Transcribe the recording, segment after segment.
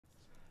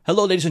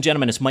Hello, ladies and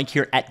gentlemen, it's Mike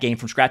here at Game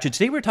From Scratch, and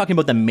today we're talking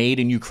about the Made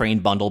in Ukraine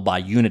bundle by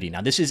Unity.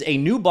 Now, this is a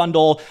new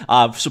bundle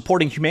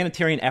supporting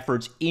humanitarian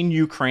efforts in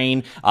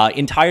Ukraine,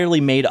 entirely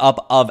made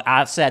up of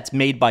assets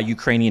made by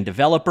Ukrainian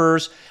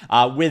developers,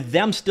 with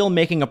them still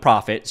making a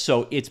profit.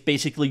 So it's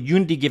basically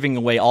Unity giving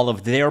away all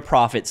of their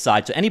profit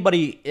side. So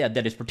anybody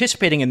that is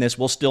participating in this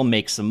will still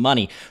make some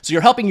money. So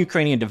you're helping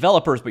Ukrainian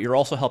developers, but you're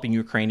also helping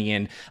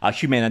Ukrainian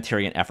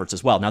humanitarian efforts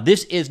as well. Now,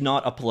 this is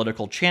not a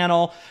political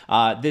channel.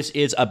 This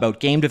is about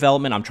game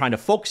development. I'm trying to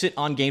focus it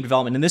on game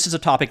development, and this is a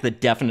topic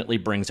that definitely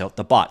brings out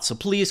the bots. So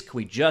please, can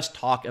we just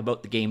talk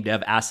about the game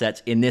dev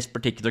assets in this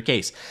particular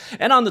case?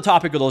 And on the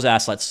topic of those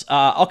assets,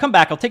 I'll come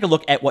back, I'll take a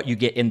look at what you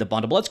get in the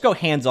bundle. But let's go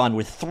hands-on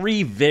with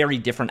three very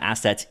different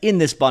assets in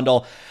this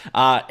bundle.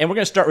 And we're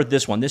going to start with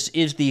this one. This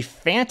is the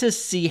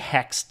Fantasy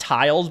Hex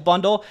Tiles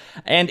bundle,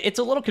 and it's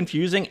a little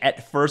confusing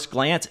at first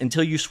glance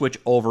until you switch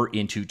over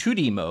into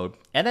 2D mode.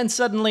 And then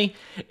suddenly,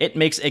 it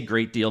makes a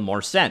great deal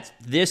more sense.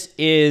 This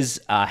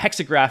is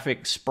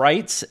hexagraphic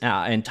sprites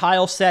and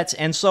tile sets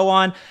and so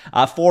on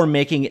for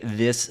making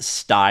this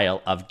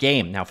style of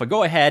game. Now, if I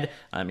go ahead,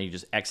 let me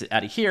just exit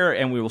out of here,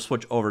 and we will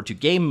switch over to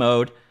game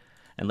mode.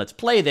 And let's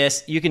play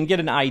this. You can get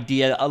an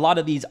idea. A lot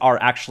of these are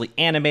actually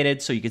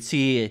animated, so you can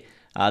see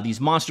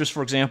these monsters,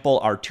 for example,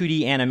 are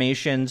 2D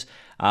animations.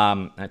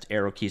 That's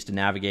arrow keys to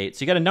navigate.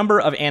 So you got a number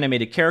of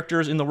animated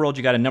characters in the world.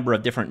 You got a number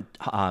of different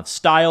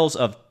styles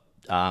of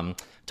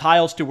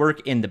tiles to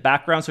work in the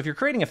background. So if you're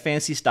creating a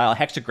fantasy style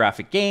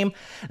hexagraphic game,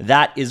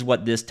 that is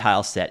what this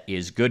tile set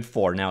is good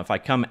for. Now, if I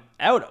come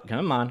out,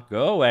 come on,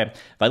 go away. If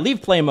I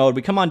leave play mode,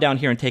 we come on down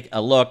here and take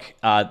a look.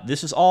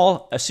 This is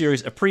all a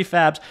series of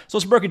prefabs. So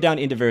it's broken down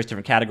into various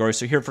different categories.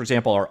 So here, for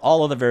example, are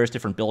all of the various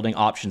different building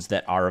options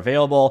that are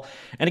available.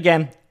 And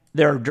again,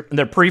 they're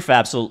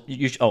prefabs. So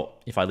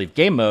if I leave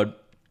game mode,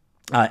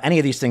 any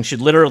of these things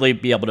should literally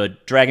be able to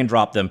drag and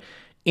drop them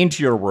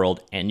into your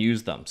world and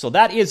use them. So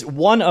that is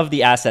one of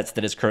the assets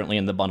that is currently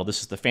in the bundle.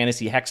 This is the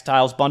Fantasy Hex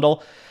Tiles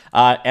bundle.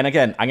 And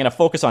again, I'm going to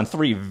focus on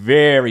three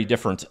very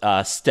different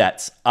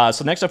sets.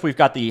 So next up, we've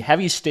got the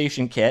Heavy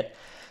Station Kit.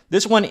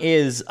 This one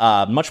is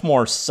much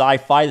more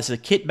sci-fi. This is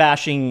a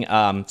kit-bashing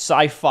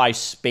sci-fi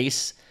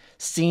space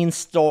scene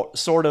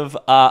sort of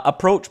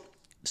approach.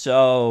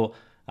 So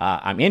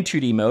I'm in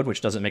 2D mode, which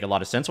doesn't make a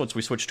lot of sense once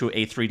we switch to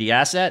a 3D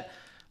asset.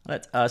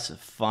 Let us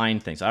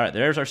find things. All right,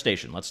 there's our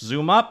station. Let's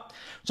zoom up.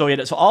 So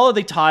all of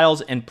the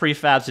tiles and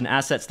prefabs and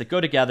assets that go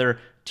together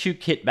to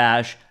kit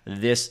bash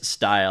this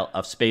style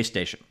of space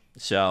station.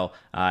 So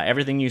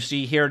everything you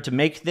see here to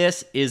make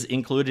this is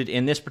included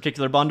in this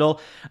particular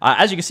bundle.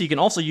 As you can see, you can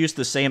also use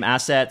the same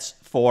assets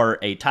for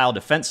a tile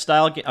defense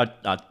style,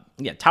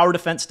 tower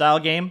defense style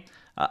game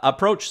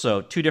approach.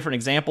 So two different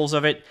examples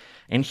of it.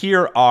 And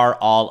here are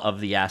all of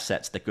the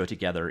assets that go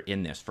together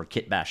in this for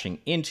kit bashing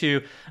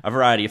into a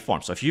variety of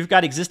forms. So if you've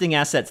got existing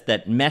assets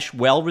that mesh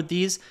well with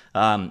these,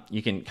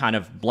 you can kind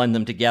of blend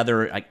them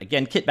together.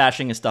 Again, kit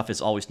bashing and stuff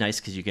is always nice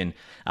because you can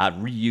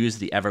reuse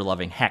the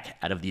ever-loving heck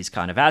out of these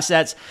kind of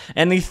assets.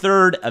 And the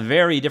third, a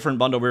very different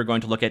bundle we're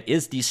going to look at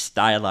is the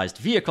Stylized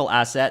vehicle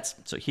assets.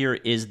 So here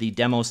is the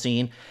demo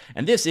scene,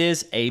 and this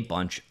is a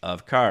bunch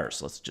of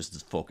cars. Let's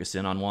just focus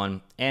in on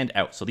one and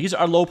out. So these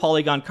are low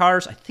polygon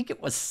cars. I think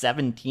it was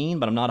 17,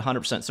 but I'm not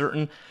 100%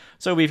 certain.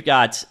 So we've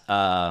got,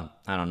 I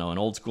don't know, an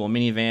old school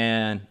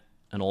minivan,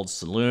 an old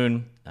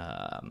saloon,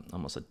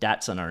 almost a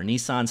Datsun or a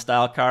Nissan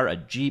style car, a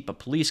Jeep, a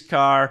police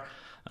car,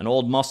 an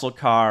old muscle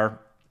car,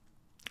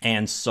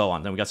 and so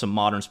on. Then we got some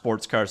modern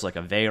sports cars like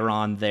a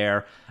Veyron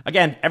there.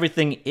 Again,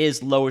 everything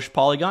is lowish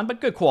polygon, but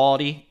good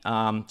quality.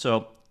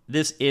 So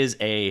this is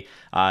a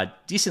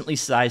decently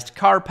sized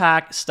car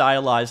pack,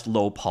 stylized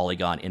low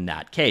polygon in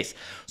that case.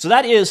 So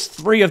that is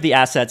three of the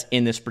assets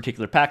in this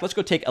particular pack. Let's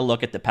go take a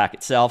look at the pack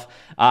itself.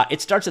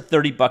 It starts at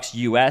 $30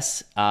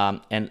 US,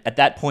 and at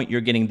that point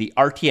you're getting the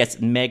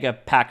RTS Mega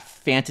Pack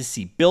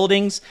Fantasy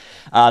Buildings,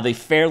 the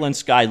Fairland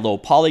Sky Low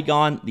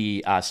Polygon,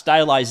 the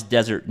Stylized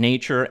Desert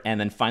Nature, and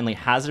then finally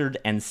Hazard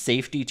and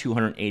Safety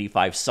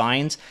 285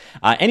 signs.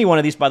 Any one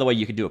of these, by the way,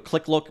 you could do a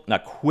quick look,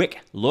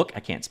 I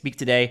can't speak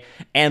today,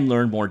 and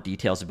learn more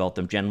details about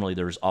them. Generally,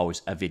 there's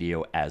always a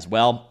video as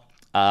well.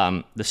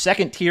 The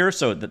second tier,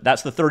 so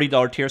that's the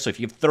 $30 tier. So if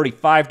you have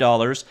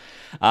 $35,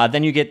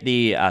 then you get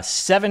the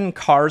 7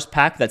 cars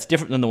pack. That's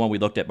different than the one we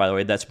looked at, by the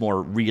way. That's more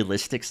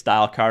realistic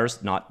style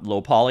cars, not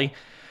low poly.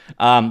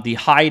 The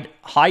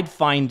Hide,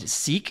 Find,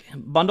 Seek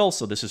bundle.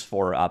 So this is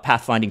for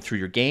pathfinding through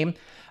your game.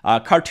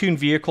 Cartoon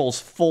Vehicles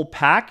Full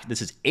Pack.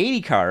 This is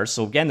 80 cars.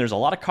 So again, there's a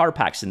lot of car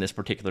packs in this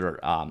particular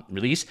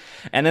release.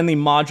 And then the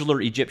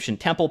Modular Egyptian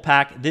Temple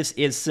Pack. This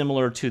is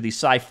similar to the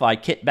sci-fi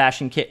kit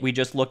bashing kit we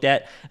just looked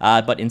at,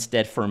 but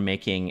instead for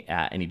making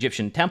an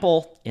Egyptian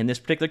temple in this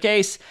particular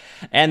case.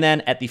 And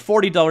then at the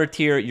 $40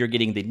 tier, you're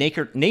getting the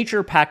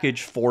Nature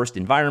Package Forest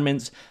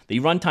Environments, the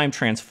Runtime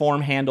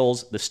Transform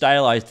Handles, the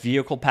Stylized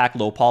Vehicle Pack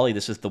Low Poly.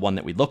 This is the one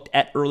that we looked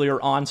at earlier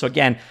on. So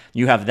again,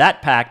 you have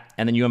that pack,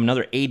 and then you have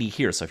another 80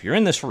 here. So if you're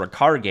in this for a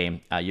car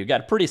game, you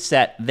got pretty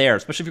set there,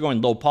 especially if you're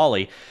going low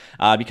poly,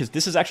 because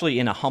this is actually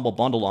in a humble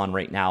bundle on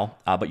right now,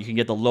 but you can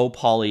get the low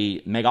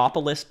poly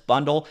Megapolis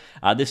bundle.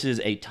 This is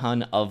a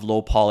ton of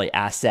low poly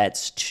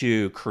assets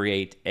to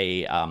create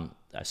a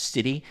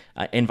city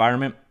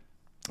environment.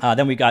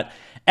 Then we got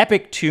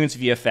Epic Tunes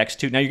Vfx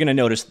 2. Now you're going to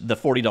notice the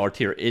 $40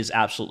 tier is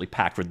absolutely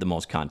packed with the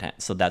most content,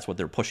 so that's what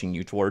they're pushing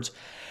you towards.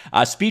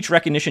 Speech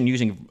recognition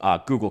using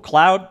Google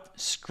Cloud.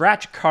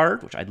 Scratch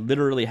card, which I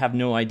literally have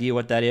no idea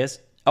what that is.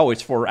 Oh,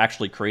 it's for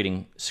actually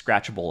creating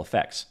scratchable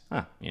effects.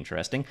 Huh,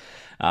 interesting.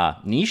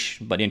 Niche,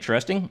 but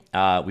interesting.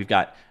 We've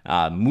got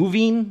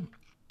Moving,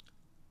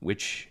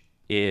 which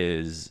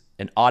is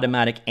an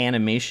automatic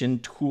animation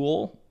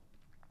tool.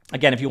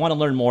 Again, if you want to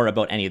learn more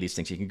about any of these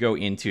things, you can go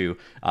into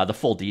the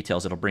full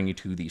details. It'll bring you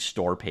to the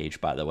store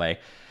page, by the way.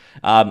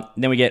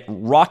 Then we get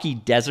Rocky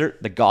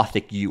Desert, the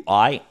Gothic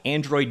UI,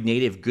 Android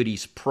Native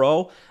Goodies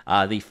Pro,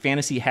 the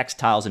Fantasy Hex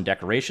Tiles and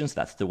Decorations.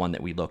 That's the one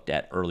that we looked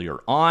at earlier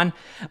on.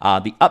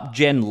 The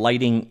UpGen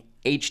Lighting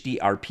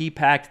HDRP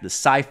Pack, the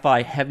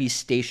Sci-Fi Heavy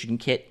Station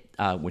Kit,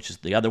 which is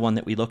the other one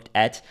that we looked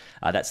at.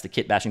 That's the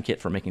kit bashing kit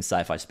for making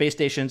sci-fi space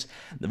stations.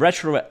 The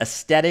Retro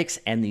Aesthetics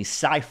and the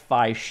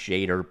Sci-Fi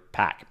Shader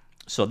Pack.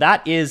 So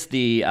that is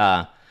the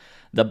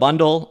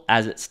bundle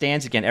as it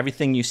stands. Again,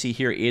 everything you see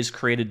here is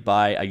created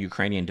by a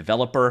Ukrainian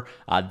developer.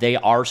 They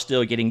are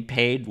still getting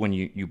paid when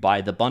you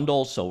buy the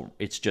bundle, so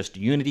it's just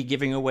Unity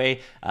giving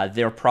away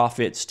their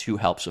profits to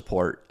help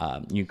support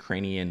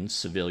Ukrainian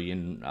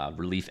civilian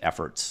relief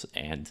efforts.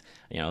 And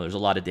there's a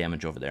lot of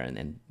damage over there,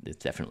 and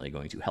it's definitely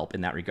going to help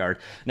in that regard.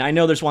 Now, I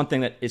know there's one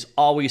thing that is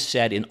always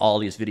said in all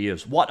these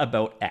videos: what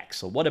about X?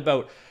 So what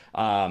about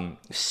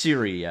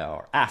Syria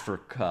or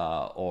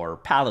Africa or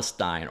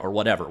Palestine or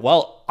whatever?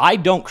 Well, I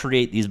don't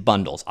create these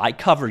bundles. I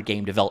cover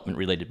game development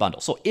related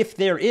bundles. So if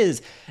there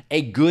is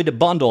a good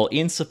bundle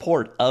in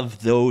support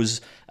of those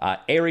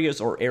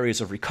areas or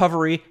areas of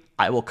recovery,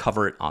 I will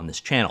cover it on this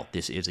channel.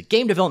 This is a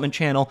game development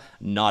channel,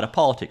 not a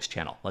politics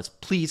channel. Let's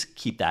please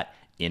keep that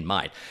in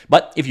mind.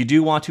 But if you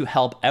do want to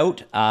help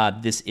out,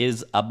 this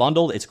is a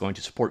bundle. It's going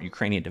to support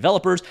Ukrainian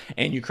developers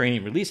and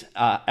Ukrainian release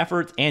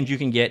efforts, and you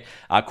can get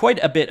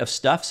quite a bit of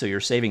stuff. So you're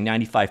saving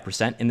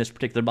 95% in this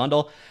particular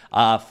bundle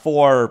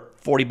for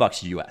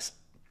 $40 US.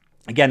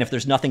 Again, if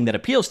there's nothing that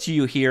appeals to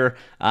you here,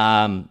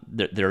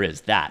 there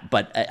is that.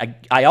 But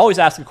I always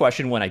ask the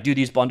question when I do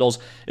these bundles,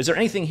 is there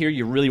anything here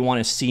you really want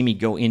to see me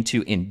go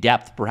into in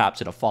depth,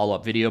 perhaps in a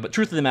follow-up video? But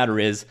truth of the matter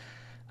is,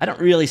 I don't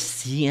really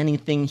see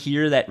anything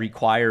here that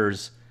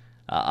requires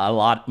a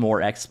lot more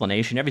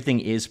explanation. Everything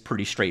is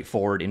pretty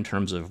straightforward in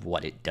terms of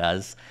what it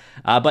does.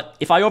 But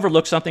if I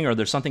overlook something, or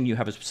there's something you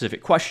have a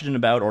specific question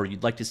about, or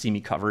you'd like to see me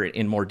cover it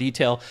in more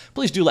detail,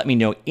 please do let me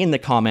know in the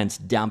comments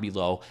down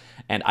below,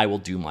 and I will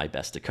do my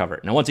best to cover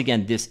it. Now, once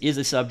again, this is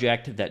a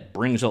subject that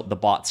brings out the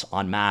bots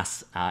en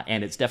masse,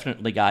 and it's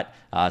definitely got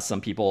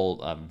some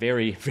people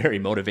very, very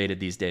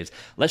motivated these days.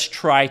 Let's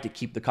try to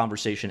keep the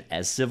conversation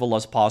as civil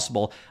as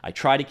possible. I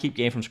try to keep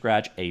Game from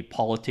Scratch a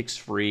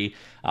politics-free,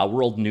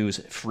 world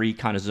news-free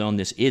kind of zone.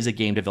 This is a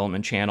game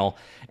development channel,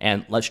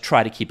 and let's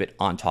try to keep it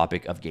on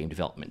topic of game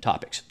development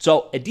topics.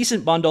 So a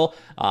decent bundle,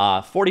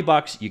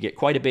 $40, you get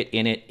quite a bit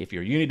in it. If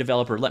you're a Unity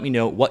developer, let me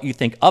know what you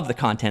think of the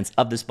contents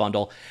of this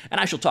bundle, and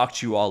I shall talk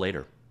to you all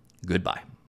later. Goodbye.